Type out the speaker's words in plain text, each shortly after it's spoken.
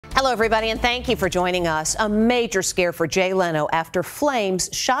Hello, everybody, and thank you for joining us. A major scare for Jay Leno after flames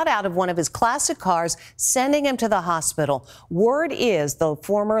shot out of one of his classic cars, sending him to the hospital. Word is the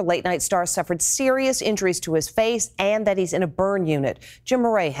former late-night star suffered serious injuries to his face and that he's in a burn unit. Jim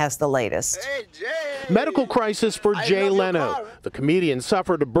Murray has the latest. Hey, Jay. Medical crisis for Jay Leno. The comedian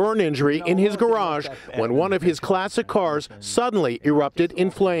suffered a burn injury in his garage when one of his classic cars suddenly erupted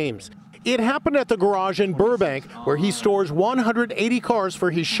in flames. It happened at the garage in Burbank, where he stores 180 cars for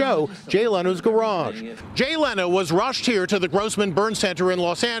his show, Jay Leno's Garage. Jay Leno was rushed here to the Grossman Burn Center in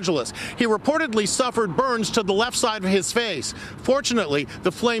Los Angeles. He reportedly suffered burns to the left side of his face. Fortunately,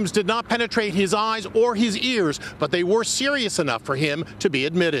 the flames did not penetrate his eyes or his ears, but they were serious enough for him to be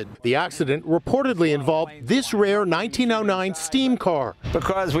admitted. The accident reportedly involved this rare 1909 steam car.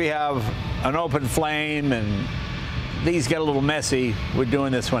 Because we have an open flame and these get a little messy, we're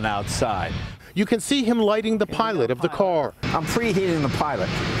doing this one outside. You can see him lighting the pilot of the car. I'm preheating the pilot.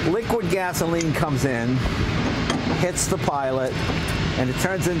 Liquid gasoline comes in, hits the pilot, and it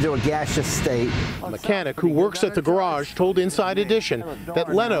turns into a gaseous state. A mechanic who works at the garage told Inside Edition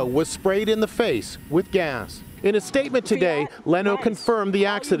that Leno was sprayed in the face with gas. In a statement today, Leno confirmed the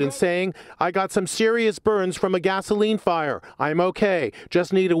accident, saying, "I got some serious burns from a gasoline fire. I'm okay.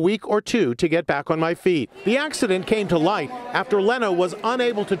 Just need a week or two to get back on my feet." The accident came to light after Leno was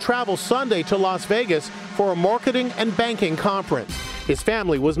unable to travel Sunday to Las Vegas for a marketing and banking conference. His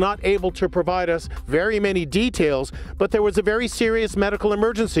family was not able to provide us very many details, but there was a very serious medical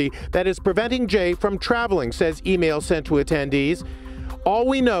emergency that is preventing Jay from traveling, says email sent to attendees. All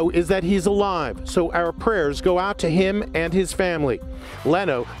we know is that he's alive, so our prayers go out to him and his family.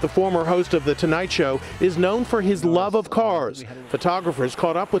 Leno, the former host of The Tonight Show, is known for his love of cars. Photographers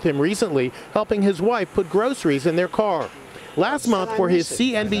caught up with him recently, helping his wife put groceries in their car. Last month, for his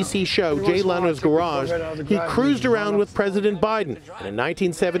CNBC show, Jay Leno's Garage, he cruised around with President Biden in a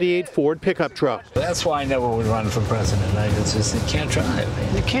 1978 Ford pickup truck. That's why I never would run for president. It's just, you can't drive.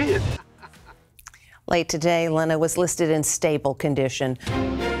 You can't. Late today, Leno was listed in stable condition.